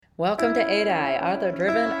Welcome to ADI,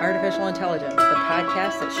 Author-Driven Artificial Intelligence, the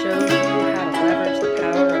podcast that shows you how to leverage the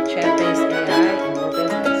power of chat-based AI in your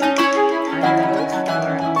business. I'm your host,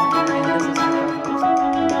 Laura, and this is my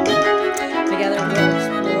co-host. Together we'll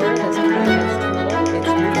explore this cutting-edge tool, its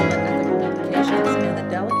legal and ethical implications, and the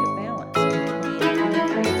delicate balance between human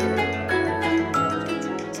creativity and artificial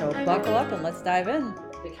intelligence. So buckle up and let's dive in.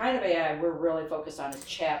 The kind of AI we're really focused on is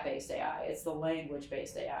chat-based AI. It's the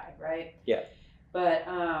language-based AI, right? Yeah.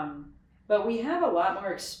 But we have a lot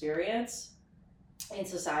more experience in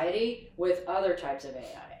society with other types of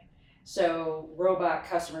AI. So robot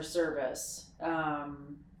customer service,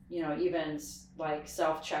 even like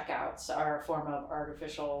self-checkouts are a form of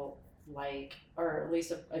artificial, or at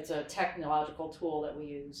least it's a technological tool that we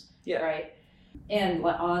use, right? And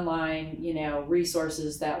online,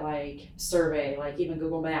 resources that survey, even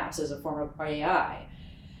Google Maps is a form of AI,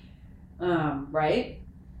 right?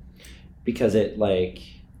 Because it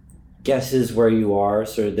guesses where you are,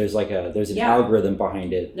 so there's an algorithm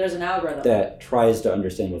behind it. There's an algorithm that tries to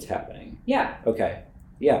understand what's happening. Yeah. Okay.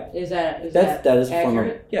 Yeah. That is a form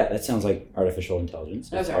of, that sounds like artificial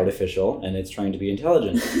intelligence. It's artificial and it's trying to be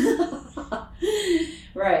intelligent.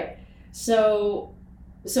 Right. So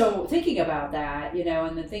thinking about that,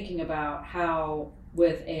 and then thinking about how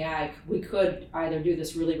with AI, we could either do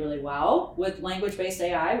this really, really well with language-based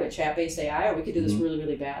AI, with chat-based AI, or we could do this really,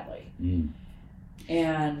 really badly. Mm.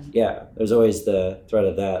 And there's always the threat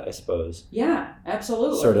of that, I suppose. Yeah,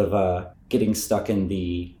 absolutely. Sort of getting stuck in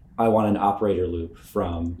the I want an operator loop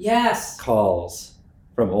from calls,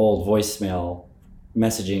 from old voicemail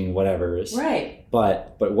messaging, whatevers. Right.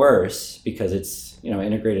 But worse, because it's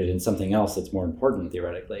integrated in something else that's more important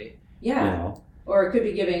theoretically. Yeah. Or it could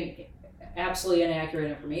be giving absolutely inaccurate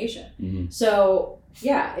information. Mm-hmm. So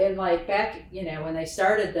and back when they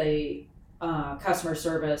started the customer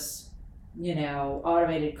service,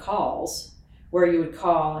 automated calls where you would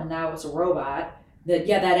call and now it's a robot, that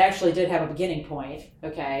actually did have a beginning point.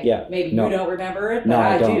 Okay. Yeah. Maybe you don't remember it, but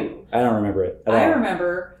I do. I don't remember it at all.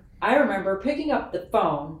 I remember picking up the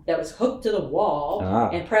phone that was hooked to the wall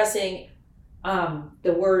and pressing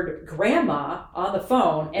the word grandma on the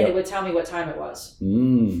phone, and it would tell me what time it was.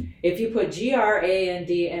 Mm. If you put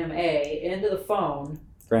GRANDMA into the phone,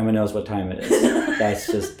 grandma knows what time it is.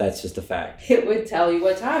 that's just a fact. It would tell you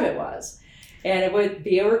what time it was, and it would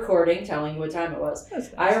be a recording telling you what time it was.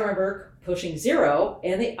 That's nice. I remember pushing 0,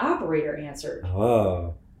 and the operator answered.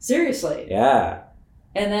 Oh, seriously? Yeah.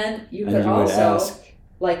 And then you could also ask,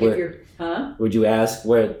 if you're would you ask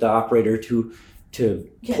where the operator to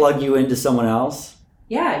plug you into someone else?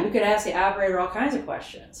 Yeah, you could ask the operator all kinds of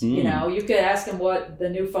questions. Mm. You could ask him what the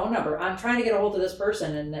new phone number. I'm trying to get a hold of this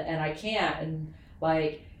person and I can't. And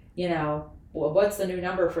what's the new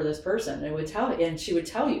number for this person? And it would tell, and she would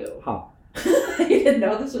tell you. Huh. You didn't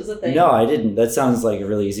know this was a thing? No, I didn't. That sounds like a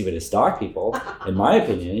really easy way to stalk people. In my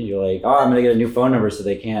opinion, you're like, I'm going to get a new phone number so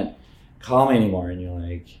they can't call me anymore. And you're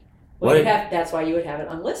like, well, that's why you would have it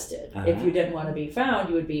unlisted. Uh-huh. If you didn't want to be found,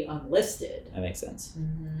 you would be unlisted. That makes sense.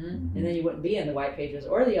 Mm-hmm. Mm-hmm. And then you wouldn't be in the white pages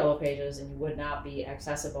or the yellow pages, and you would not be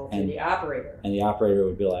accessible to the operator. And the operator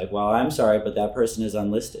would be like, well, I'm sorry, but that person is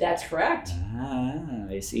unlisted. That's correct.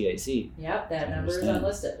 I see. Yep, that number is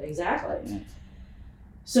unlisted. Exactly. Yeah.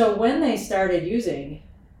 So when they started using,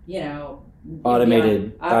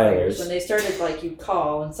 automated dialers, when they started you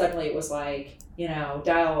call and suddenly it was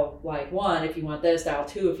dial 1 if you want this, dial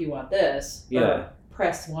 2 if you want this, or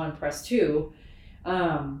press 1, press 2.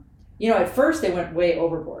 At first they went way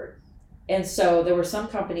overboard. And so there were some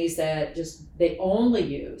companies that they only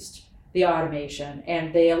used the automation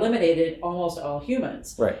and they eliminated almost all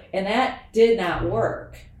humans. Right. And that did not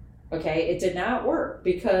work. Okay. It did not work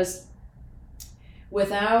because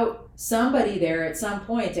without somebody there at some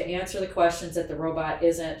point to answer the questions that the robot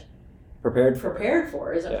isn't prepared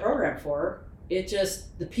for, isn't programmed for, it just,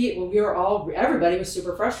 everybody was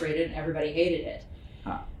super frustrated and everybody hated it.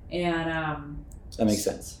 Huh. And that makes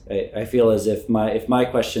sense. I feel as if my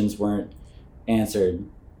questions weren't answered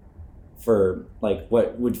for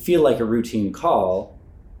what would feel like a routine call,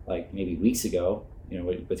 maybe weeks ago,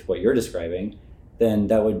 with what you're describing, then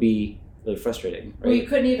that would be really frustrating. Right? Well, you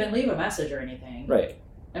couldn't even leave a message or anything. Right.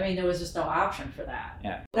 I mean, there was just no option for that.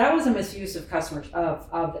 Yeah. That was a misuse of customers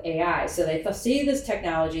of AI. So they see this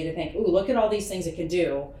technology to think, ooh, look at all these things it can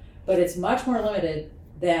do, but it's much more limited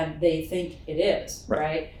than they think it is,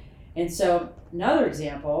 right? And so another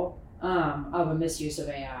example of a misuse of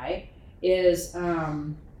AI is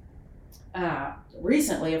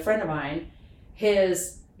recently a friend of mine,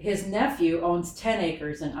 his nephew owns 10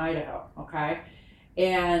 acres in Idaho, okay?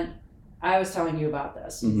 And I was telling you about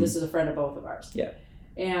this. Mm-hmm. This is a friend of both of ours. Yeah.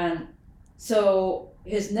 And So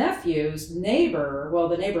his nephew's neighbor, well,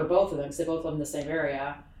 the neighbor of both of them, because they both live in the same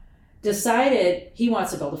area, decided he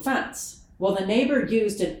wants to build a fence. Well, the neighbor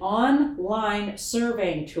used an online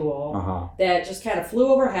surveying tool that just kind of flew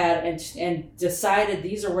overhead and decided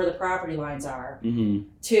these are where the property lines are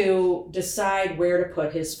to decide where to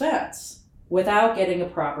put his fence without getting a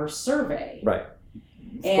proper survey. Right.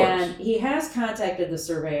 And he has contacted the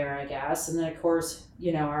surveyor, I guess. And then, of course,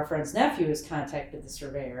 our friend's nephew has contacted the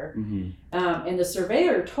surveyor. And the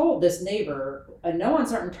surveyor told this neighbor, in no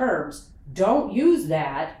uncertain terms, don't use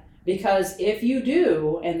that. Because if you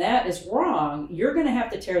do, and that is wrong, you're going to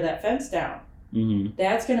have to tear that fence down.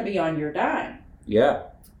 That's going to be on your dime. Yeah.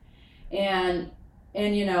 And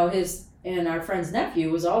our friend's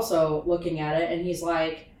nephew was also looking at it, and he's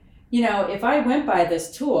like, if I went by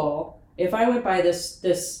this tool, if I went by this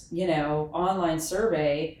online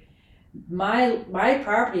survey, my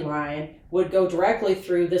property line would go directly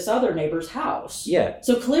through this other neighbor's house. Yeah.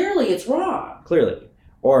 So clearly it's wrong. Clearly.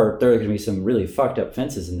 Or there are going to be some really fucked up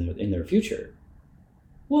fences in their future.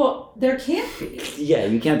 Well, there can't be. Yeah,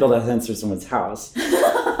 you can't build a fence for someone's house.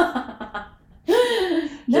 No.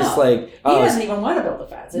 Just like... he doesn't even want to build a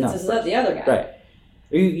fence. It's the other guy. Right.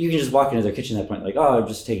 You can just walk into their kitchen at that point, like, I'm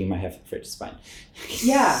just taking my half of the fridge, it's fine.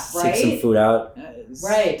 Yeah, right. Take some food out.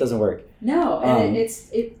 Right. It doesn't work. No, and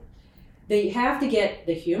they have to get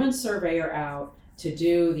the human surveyor out to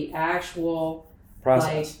do the actual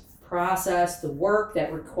process, the work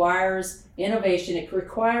that requires innovation. It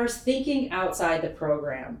requires thinking outside the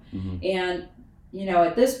program. And,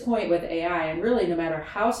 at this point with AI, and really no matter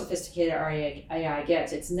how sophisticated our AI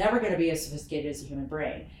gets, it's never going to be as sophisticated as a human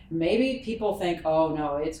brain. Maybe people think, oh,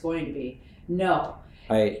 no, it's going to be. No.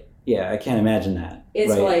 I can't imagine that.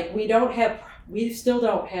 It's like we still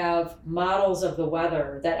don't have models of the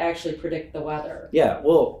weather that actually predict the weather. Yeah,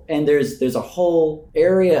 well, and there's a whole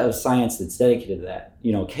area of science that's dedicated to that.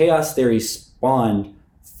 Chaos theory spawned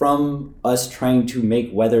from us trying to make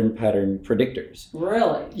weather pattern predictors.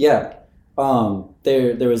 Really? Yeah.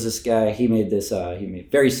 There was this guy, he made a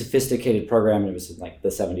very sophisticated program, and it was in like the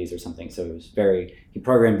 70s or something, so it was he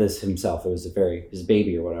programmed this himself. It was his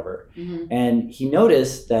baby or whatever. And he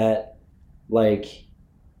noticed that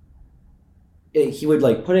he would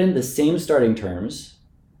put in the same starting terms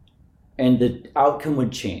and the outcome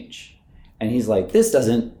would change. And he's like, this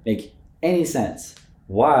doesn't make any sense.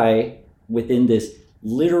 Why, within this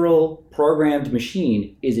literal programmed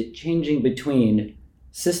machine, is it changing between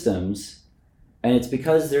systems? And it's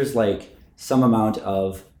because there's some amount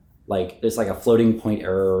of there's a floating point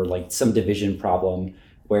error or some division problem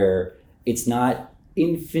where it's not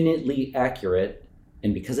infinitely accurate.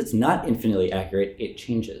 And because it's not infinitely accurate, it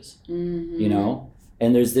changes, And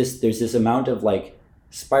there's this amount of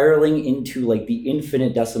spiraling into the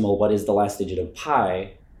infinite decimal, what is the last digit of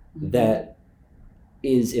pi, that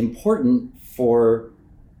is important for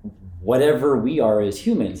whatever we are as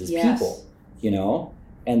humans, as people,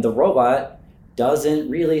 And the robot doesn't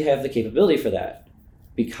really have the capability for that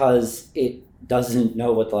because it doesn't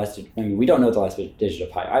know what the last digit, we don't know what the last digit of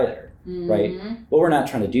pi either, right? But we're not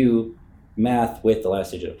trying to do math with the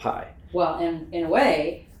last digit of pi. Well, in a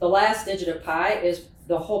way, the last digit of pi is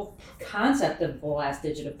the whole concept of the last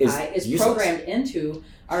digit of pi is programmed into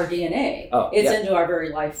our DNA. It's into our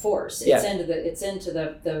very life force. It's into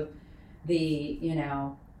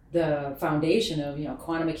the foundation of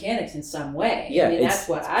quantum mechanics in some way. Yeah, that's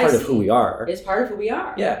what I see. Part of who we are. It's part of who we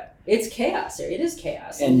are. Yeah, it's chaos. It is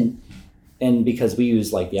chaos. And because we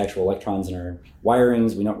use the actual electrons in our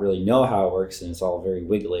wirings, we don't really know how it works, and it's all very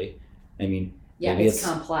wiggly. It's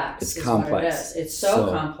complex. It's complex. What it is. It's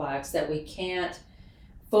so complex that we can't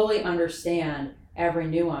fully understand every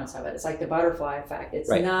nuance of it. It's like the butterfly effect. It's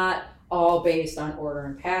not all based on order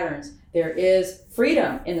and patterns. There is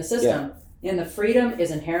freedom in the system, and the freedom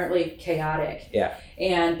is inherently chaotic. Yeah.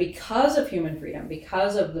 And because of human freedom,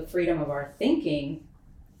 because of the freedom of our thinking,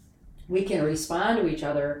 we can respond to each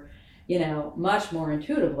other much more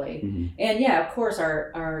intuitively. And of course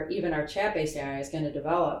our even our chat-based AI is going to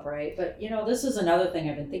develop, right? But this is another thing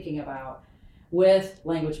I've been thinking about with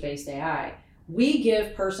language-based AI. We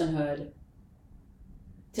give personhood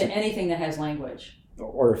to anything that has language.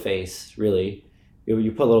 Or a face, really.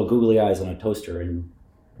 You put little googly eyes on a toaster and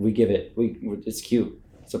we give it, it's cute.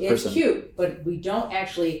 It's a person. It's cute, but we don't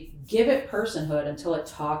actually give it personhood until it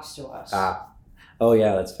talks to us. Oh,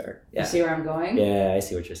 yeah, that's fair. Yeah. You see where I'm going? Yeah, I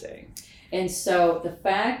see what you're saying. And so the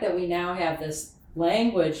fact that we now have this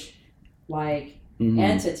language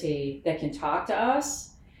entity that can talk to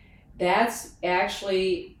us, that's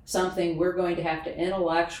actually something we're going to have to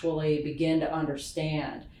intellectually begin to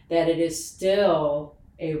understand, that it is still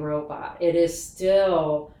a robot. It is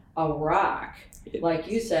still a rock. Like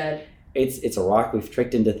you said, it's a rock we've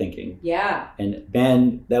tricked into thinking. Yeah. And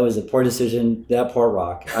man, that was a poor decision. That poor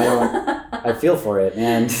rock. I feel for it,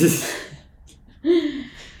 man.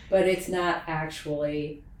 But it's not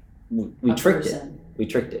actually we tricked it. We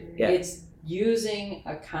tricked it. Yeah. It's using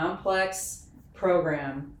a complex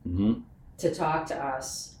program to talk to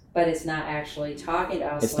us, but it's not actually talking to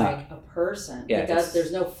us like a person. Yeah,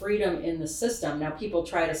 There's no freedom in the system. Now people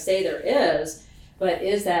try to say there is, but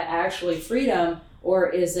is that actually freedom, or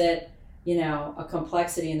is it, a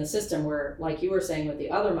complexity in the system where, like you were saying with the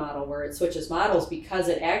other model, where it switches models because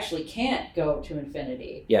it actually can't go to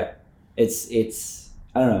infinity? Yeah. It's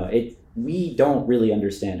I don't know. We don't really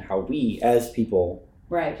understand how we as people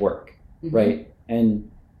work, right?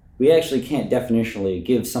 And we actually can't definitionally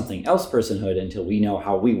give something else personhood until we know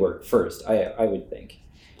how we work first, I would think.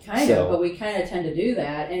 Kind of, but we kind of tend to do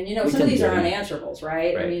that. And, some of these are unanswerables,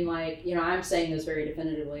 right? I mean, like, I'm saying this very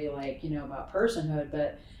definitively, like, about personhood,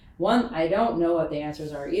 but one, I don't know what the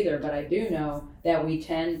answers are either, but I do know that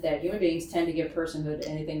human beings tend to give personhood to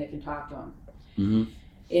anything that can talk to them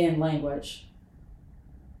in language.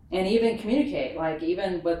 And even communicate, like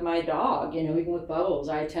even with my dog, even with Bubbles,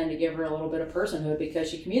 I tend to give her a little bit of personhood because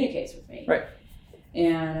she communicates with me. Right.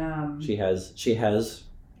 And she has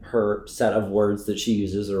her set of words that she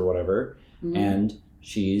uses or whatever, and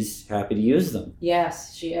she's happy to use them.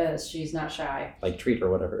 Yes, she is. She's not shy. Like treat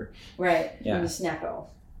or whatever. Right. Yeah. And the snacko.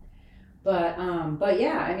 But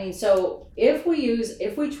yeah, I mean, so if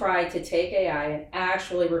we try to take AI and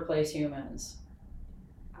actually replace humans,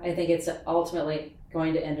 I think it's ultimately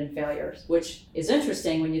going to end in failures, which is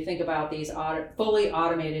interesting when you think about these fully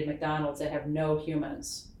automated McDonald's that have no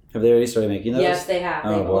humans. Have they already started making those? Yes, they have.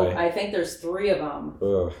 Oh, boy. I think there's 3 of them.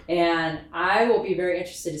 Ugh. And I will be very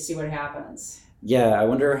interested to see what happens. Yeah, I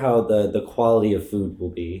wonder how the quality of food will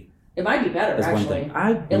be. It might be better, actually.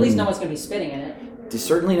 At least no one's going to be spitting in it.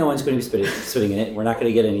 Certainly no one's going to be spitting in it. We're not going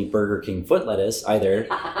to get any Burger King foot lettuce either.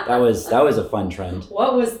 That was a fun trend.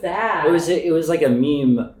 What was that? It was like a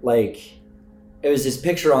meme, like it was this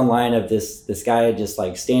picture online of this guy just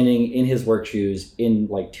like standing in his work shoes in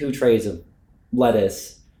like 2 trays of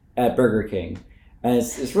lettuce at Burger King. And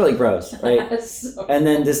it's really gross, right? And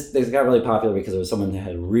then this got really popular because it was someone that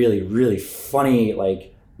had really, really funny,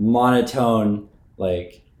 like monotone,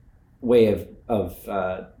 like way of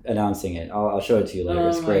announcing it. I'll show it to you later.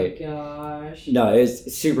 It's great. Oh my gosh. No,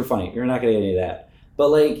 it's super funny. You're not gonna get any of that. But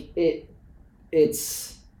like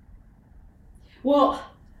it's well,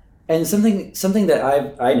 and something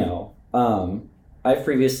that I know. I've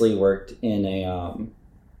previously worked in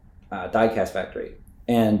a die-cast factory,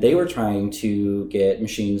 and they were trying to get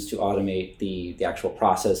machines to automate the actual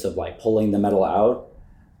process of like pulling the metal out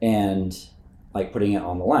and like putting it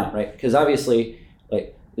on the line, right? Because obviously,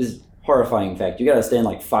 like this is horrifying fact. You got to stand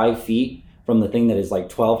like 5 feet from the thing that is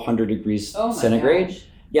like 1,200 degrees centigrade. Gosh.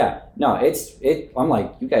 Yeah, no, I'm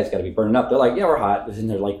like, you guys got to be burning up. They're like, yeah, we're hot, and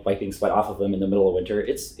they're like wiping sweat off of them in the middle of winter.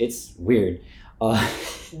 It's weird.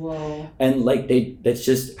 Whoa. And like that's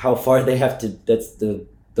just how far they have to. That's the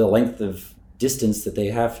length of distance that they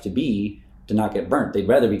have to be to not get burnt. They'd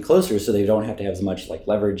rather be closer so they don't have to have as much like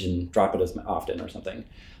leverage and drop it as often or something.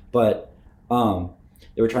 But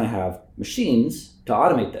they were trying to have machines to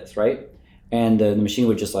automate this, right? And the machine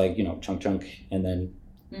would just like, chunk, and then,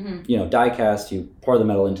 die cast, you pour the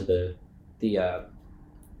metal into the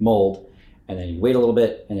mold, and then you wait a little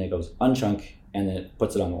bit, and then it goes unchunk, and then it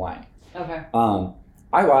puts it on the line. Okay.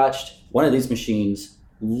 I watched one of these machines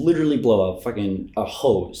literally blow up fucking a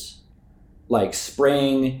hose, like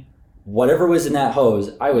spraying whatever was in that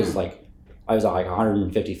hose. I was like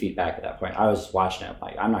 150 feet back at that point. I was watching it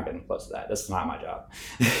like, I'm not getting close to that. This is not my job.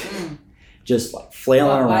 Just like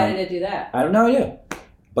flailing around. Why did it do that? I don't know, yeah.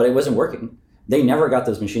 But it wasn't working. They never got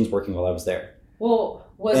those machines working while I was there. Well,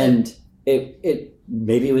 it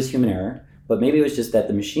maybe it was human error, but maybe it was just that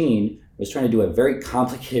the machine was trying to do a very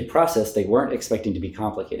complicated process they weren't expecting to be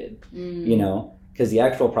complicated. Because the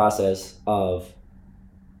actual process of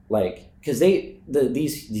because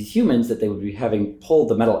these humans that they would be having pull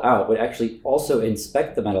the metal out would actually also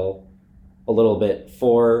inspect the metal a little bit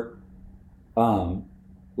for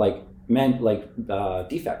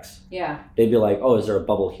defects. Yeah. They'd be like, oh, is there a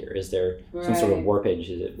bubble here? Is there some sort of warpage?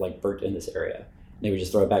 Is it like burnt in this area? And they would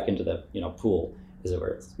just throw it back into the pool, as it were.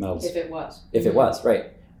 It's metals. If it was. If it was,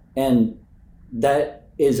 right. And that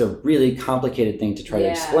is a really complicated thing to try to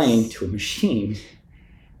explain to a machine,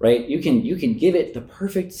 right? You can give it the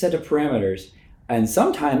perfect set of parameters, and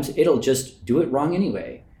sometimes it'll just do it wrong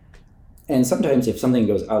anyway. And sometimes if something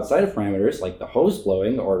goes outside of parameters, like the hose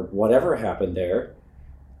blowing or whatever happened there,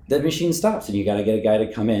 the machine stops, and you got to get a guy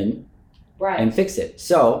to come in and fix it.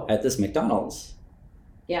 So at this McDonald's,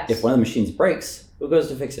 if one of the machines breaks, who goes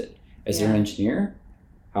to fix it? Is there an engineer?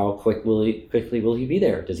 How quickly will he be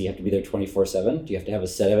there? Does he have to be there 24/7? Do you have to have a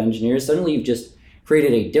set of engineers? Suddenly you've just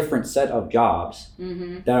created a different set of jobs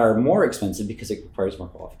that are more expensive because it requires more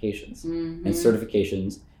qualifications and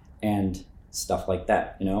certifications and stuff like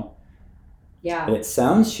that, you know? Yeah. And it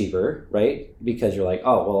sounds cheaper, right? Because you're like,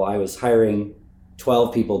 oh, well, I was hiring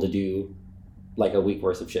 12 people to do like a week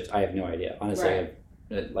worth of shifts. I have no idea. Honestly,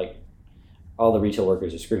 like all the retail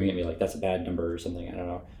workers are screaming at me like that's a bad number or something. I don't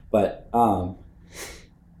know. But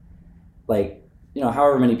like, you know,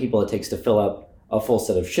 however many people it takes to fill up a full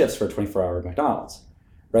set of shifts for a 24-hour McDonald's,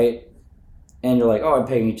 right? And you're like, oh, I'm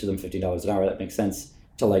paying each of them $15 an hour. That makes sense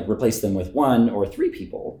to like replace them with 1 or 3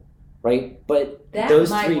 people, right? But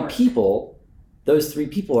those three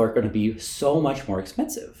people are going to be so much more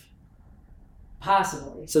expensive.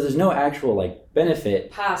 Possibly. So there's no actual like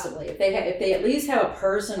benefit. Possibly, if they at least have a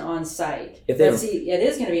person on site. It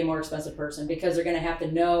is going to be a more expensive person because they're going to have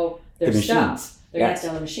to know their stuff. They're going to have to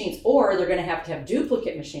know the machines, or they're going to have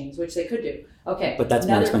duplicate machines, which they could do. Okay, but that's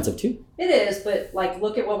more expensive too. It is, but like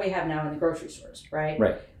look at what we have now in the grocery stores, right?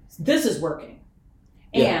 Right. This is working,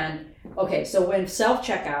 and okay, so when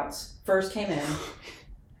self-checkouts first came in,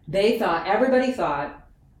 everybody thought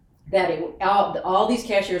that all these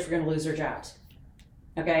cashiers were going to lose their jobs.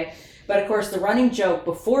 Okay, but of course the running joke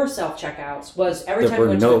before self-checkouts was every time you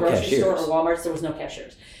went to the grocery store or Walmart, there was no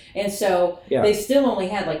cashiers. And so they still only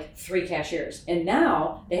had like 3 cashiers. And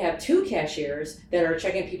now they have 2 cashiers that are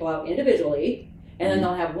checking people out individually, and then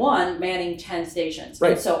they'll have 1 manning 10 stations.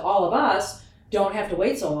 Right. And so all of us don't have to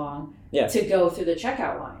wait so long to go through the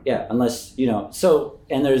checkout line. Yeah, unless, you know,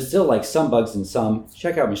 and there's still like some bugs in some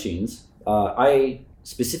checkout machines. I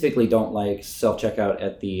specifically don't like self-checkout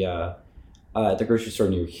at the grocery store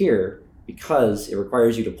near here because it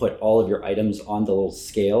requires you to put all of your items on the little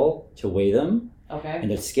scale to weigh them. Okay.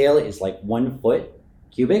 And the scale is like 1 foot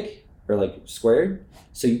cubic or like squared.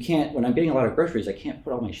 So you can't, when I'm getting a lot of groceries, I can't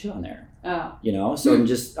put all my shit on there. Oh. You know? So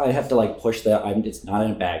I have to like push it's not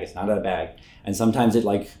in a bag. And sometimes it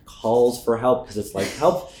like calls for help because it's like,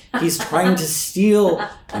 help, he's trying to steal.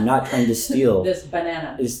 I'm not trying to steal. This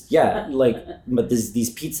banana. But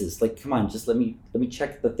these pizzas, like, come on, just let me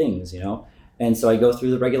check the things, you know? And so I go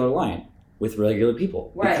through the regular line with regular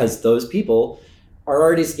people because those people are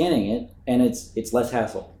already scanning it and it's less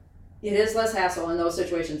hassle. It is less hassle in those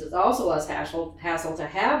situations. It's also less hassle to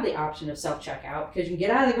have the option of self-checkout because you can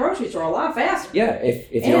get out of the grocery store a lot faster. Yeah,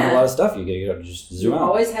 if you don't have a lot of stuff, you get just zoom out. You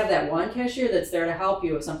always have that one cashier that's there to help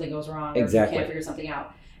you if something goes wrong or if you can't figure something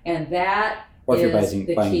out. And that or if is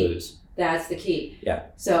you're buying booze. That's the key. Yeah.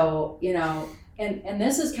 So, you know, and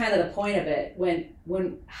this is kind of the point of it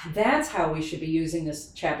when that's how we should be using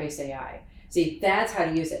this chat-based AI. See, that's how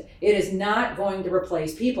to use it. It is not going to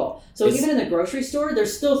replace people. So even in the grocery store,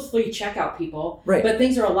 there's still 3 checkout people, but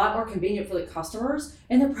things are a lot more convenient for the customers,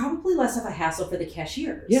 and they're probably less of a hassle for the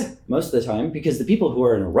cashiers. Yeah, most of the time, because the people who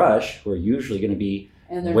are in a rush, who are usually going to be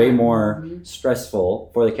way more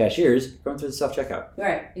stressful for the cashiers, going through the self-checkout.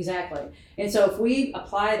 Right, exactly. And so if we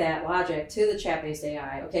apply that logic to the chat-based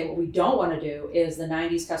AI, okay, what we don't want to do is the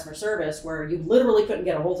 90s customer service where you literally couldn't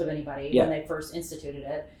get a hold of anybody when they first instituted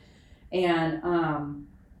it. But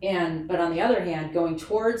on the other hand, going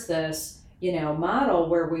towards this, you know, model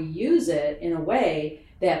where we use it in a way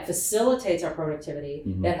that facilitates our productivity,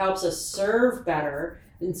 that helps us serve better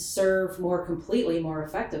and serve more completely, more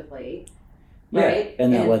effectively, right?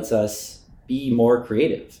 And that lets us be more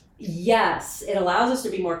creative. Yes, it allows us to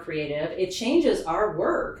be more creative. It changes our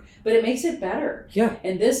work, but it makes it better. Yeah.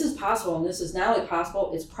 And this is possible, and this is not only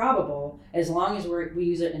possible, it's probable as long as we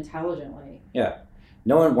use it intelligently. Yeah.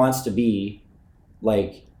 No one wants to be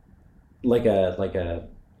like a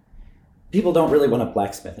people don't really want a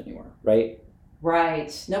blacksmith anymore, right?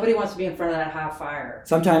 Right. Nobody wants to be in front of that hot fire.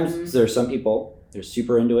 Sometimes there's some people, they're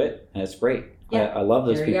super into it, and it's great. Yeah. I love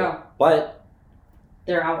those people. Go. But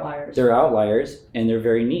they're outliers. They're outliers, and they're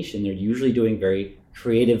very niche, and they're usually doing very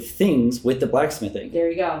creative things with the blacksmithing. There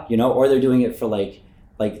you go. You know, or they're doing it for like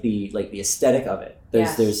the aesthetic of it.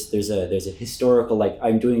 There's a historical, like,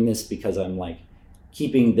 I'm doing this because I'm like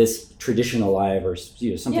keeping this tradition alive, or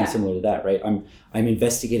something similar to that, right? I'm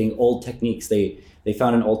investigating old techniques. They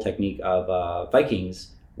found an old technique of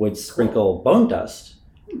Vikings would sprinkle bone dust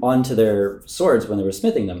onto their swords when they were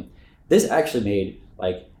smithing them. This actually made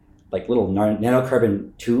like little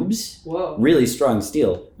nanocarbon tubes. Whoa. Really strong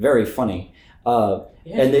steel, very funny.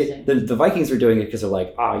 And the Vikings were doing it because they're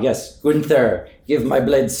like, yes, Gunther, give my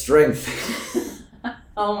blade strength.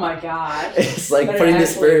 Oh my God. It's like putting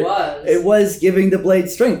this spirit. It was giving the blade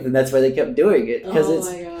strength, and that's why they kept doing it. Because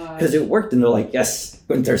because it worked, and they're like, yes,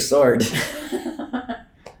 Winter Sword.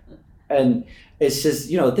 And it's just,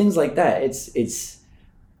 things like that. It's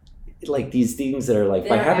like these things that are like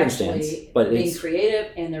by happenstance, but being it's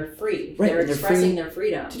creative, and they're free. Right, They're expressing their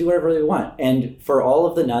freedom to do whatever they want. And for all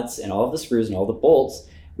of the nuts and all of the screws and all the bolts,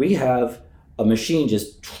 we have a machine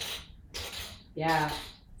just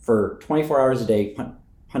for 24 hours a day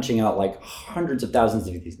punching out like hundreds of thousands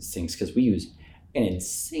of these things, because we use an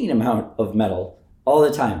insane amount of metal all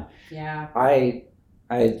the time. Yeah.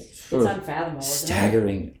 It's unfathomable.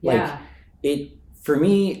 Staggering. Yeah. Like for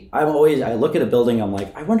me, I look at a building, I'm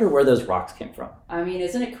like, I wonder where those rocks came from. I mean,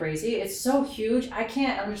 isn't it crazy? It's so huge. I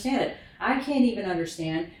can't understand it. I can't even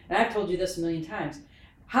understand, and I've told you this a million times,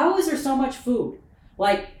 how is there so much food?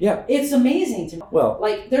 Like, it's amazing to me. Well,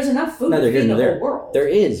 like, there's enough food to feed the whole world. There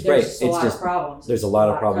is, right. There's a lot of problems. There's a lot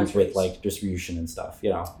of problems with like distribution and stuff,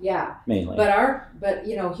 Yeah. Mainly. But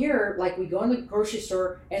here, like, we go in the grocery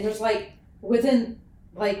store, and there's like within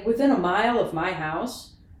a mile of my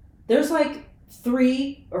house, there's like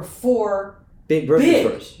 3 or 4 big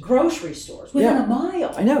grocery stores within a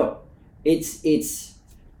mile. I know. It's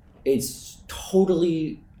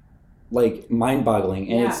totally like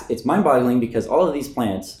mind-boggling, and it's mind-boggling because all of these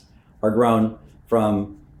plants are grown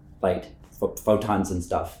from light, photons and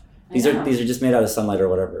stuff. These are just made out of sunlight or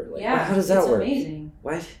whatever. Like, how does that work? It's amazing.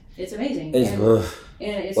 What? It's amazing.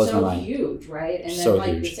 And it's so huge, right? And then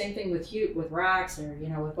like huge. The same thing with rocks, or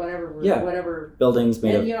with whatever buildings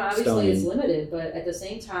made of obviously stone. It's limited, but at the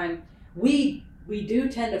same time we do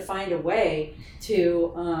tend to find a way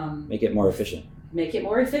to make it more efficient.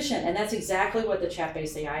 And that's exactly what the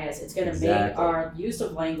chat-based AI is. It's going to make our use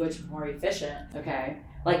of language more efficient. Okay,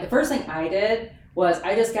 like the first thing I did was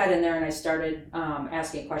I just got in there and I started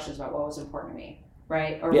asking questions about what was important to me.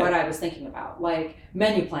 Right? Or what I was thinking about, like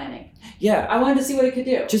menu planning. Yeah. I wanted to see what it could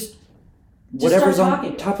do. Just whatever's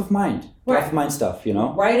on top of mind. Top of mind stuff,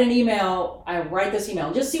 Write an email. I write this email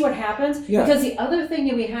and just see what happens. Yeah. Because the other thing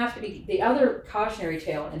that we have to be, the other cautionary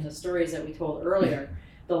tale in the stories that we told earlier,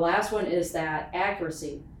 the last one is that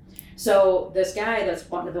accuracy. So this guy that's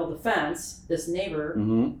wanting to build the fence, this neighbor,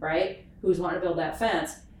 right, who's wanting to build that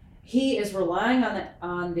fence, he is relying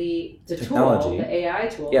on the tool, the AI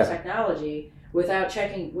tool, the technology,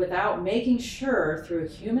 without making sure through a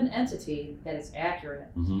human entity that it's accurate.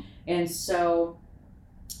 And so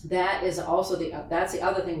that is also that's the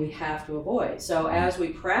other thing we have to avoid. So as we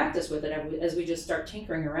practice with it, as we just start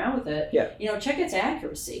tinkering around with it, check its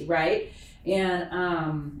accuracy, right?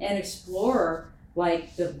 And explore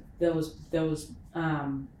like those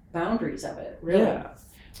boundaries of it, really. Yeah.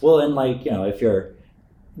 Well, and like, if you're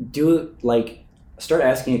start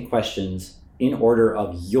asking it questions in order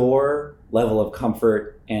of your level of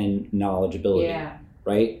comfort and knowledgeability,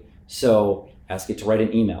 right? So ask it to write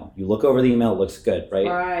an email. You look over the email, it looks good, right?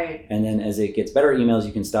 Right. And then as it gets better emails,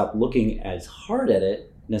 you can stop looking as hard at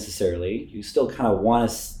it necessarily. You still kind of want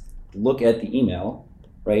to look at the email,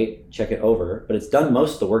 right? Check it over, but it's done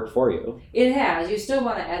most of the work for you. It has. You still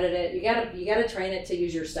want to edit it. You gotta train it to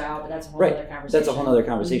use your style, but that's a whole other conversation. That's a whole other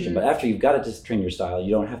conversation. But after you've got it to train your style,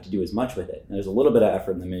 you don't have to do as much with it. And there's a little bit of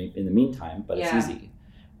effort in the meantime, but it's easy.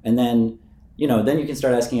 And then, then you can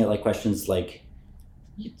start asking it like questions like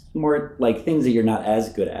more like things that you're not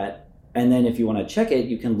as good at. And then if you want to check it,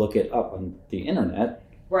 you can look it up on the internet.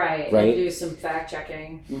 Right. And do some fact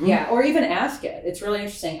checking. Yeah, or even ask it. It's really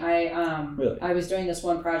interesting. I was doing this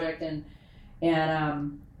one project and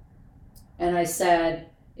I said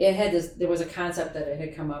it had this. There was a concept that it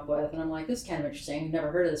had come up with, and I'm like, this is kind of interesting. I've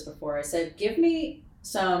never heard of this before. I said, give me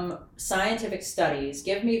some scientific studies.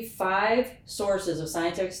 Give me 5 sources of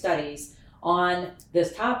scientific studies on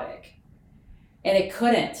this topic, and it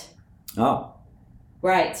couldn't. Oh.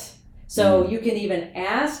 Right. So you can even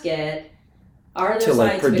ask it. Are there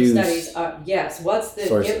scientific studies? Yes. What's the?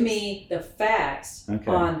 Sources. Give me the facts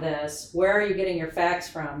on this. Where are you getting your facts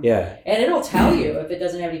from? Yeah. And it'll tell you if it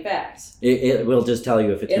doesn't have any facts. It will just tell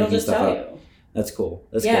you if it's making stuff up. It'll just tell you. That's cool.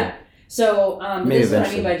 That's good. So this is what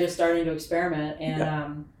I mean by just starting to experiment,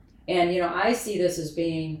 and I see this as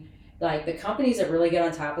being like the companies that really get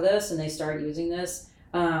on top of this and they start using this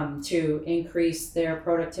to increase their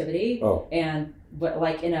productivity but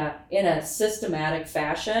like in a systematic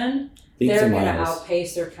fashion. They're going to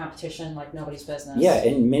outpace their competition like nobody's business. Yeah,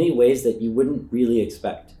 in many ways that you wouldn't really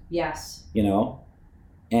expect. Yes.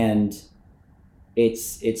 And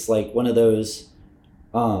it's like one of those,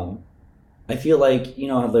 I feel like,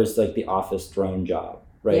 how there's like the office drone job,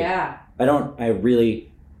 right? Yeah.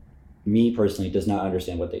 Me personally does not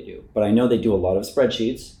understand what they do, but I know they do a lot of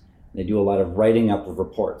spreadsheets. They do a lot of writing up of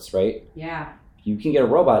reports, right? Yeah. You can get a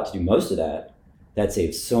robot to do most of that, that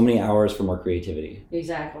saves so many hours for more creativity.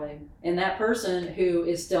 Exactly. And that person who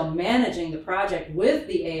is still managing the project with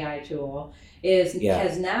the AI tool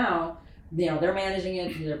has now, they're managing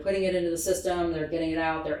it, they're putting it into the system, they're getting it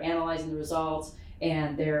out, they're analyzing the results,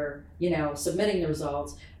 and they're, submitting the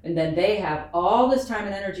results. And then they have all this time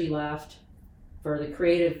and energy left for the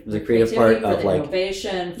creative part for of the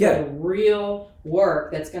innovation, for the real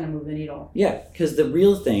work that's going to move the needle. Yeah, because the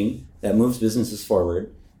real thing that moves businesses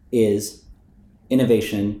forward is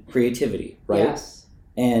innovation, creativity, right? Yes.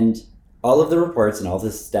 And all of the reports and all the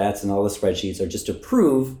stats and all the spreadsheets are just to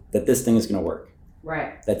prove that this thing is going to work.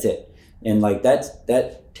 Right. That's it. And like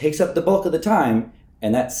that takes up the bulk of the time,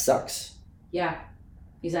 and that sucks. Yeah,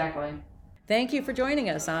 exactly. Thank you for joining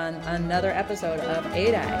us on another episode of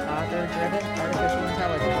ADI, Author-Driven Artificial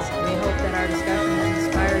Intelligence. We hope that our discussion has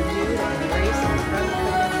inspired you to embrace the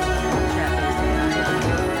incredible potential of chat-based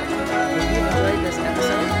AI. If you've enjoyed this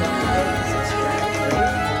episode, don't forget to subscribe,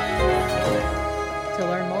 rate. To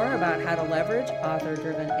learn more about how to leverage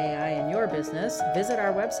author-driven AI in your business, visit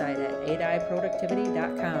our website at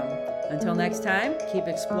adiproductivity.com. Until next time, keep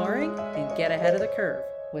exploring and get ahead of the curve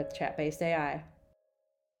with chat-based AI.